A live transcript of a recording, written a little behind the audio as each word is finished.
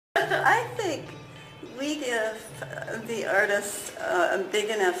I think we give the artists a big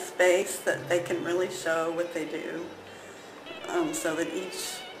enough space that they can really show what they do, so that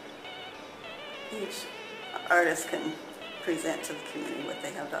each artist can present to the community what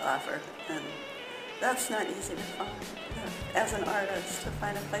they have to offer. And that's not easy to find. As an artist, to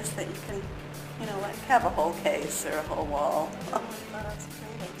find a place that you can, like have a whole case or a whole wall. Oh, that's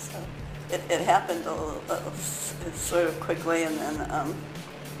creative. So it happened sort of quickly, and then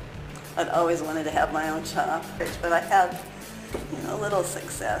I'd always wanted to have my own shop, but I had, little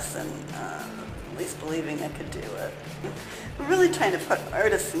success in at least believing I could do it. We're really trying to put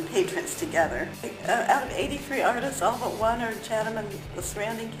artists and patrons together. Out of 83 artists, all but one are Chatham and the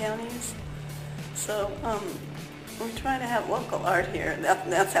surrounding counties. So we're trying to have local art here.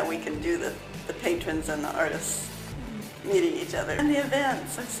 That's how we can do the patrons and the artists meeting each other. And the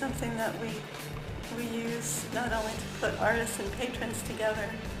events are something that we use not only to put artists and patrons together,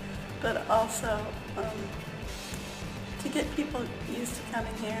 but also to get people used to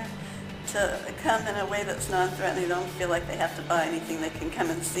coming here, to come in a way that's non-threatening. They don't feel like they have to buy anything. They can come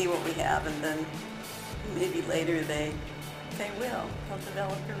and see what we have, and then maybe later they will. They'll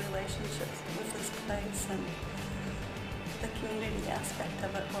develop a relationship with this place, and the community aspect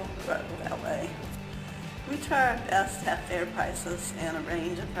of it will grow that way. We try our best to have fair prices and a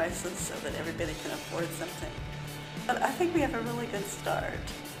range of prices so that everybody can afford something. But I think we have a really good start,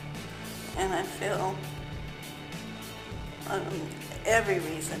 and I feel every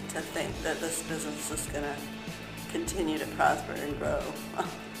reason to think that this business is going to continue to prosper and grow.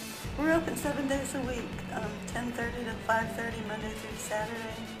 We're open 7 days a week, 10:30 to 5:30 Monday through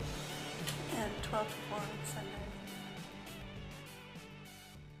Saturday, and 12 to 4 on Sunday.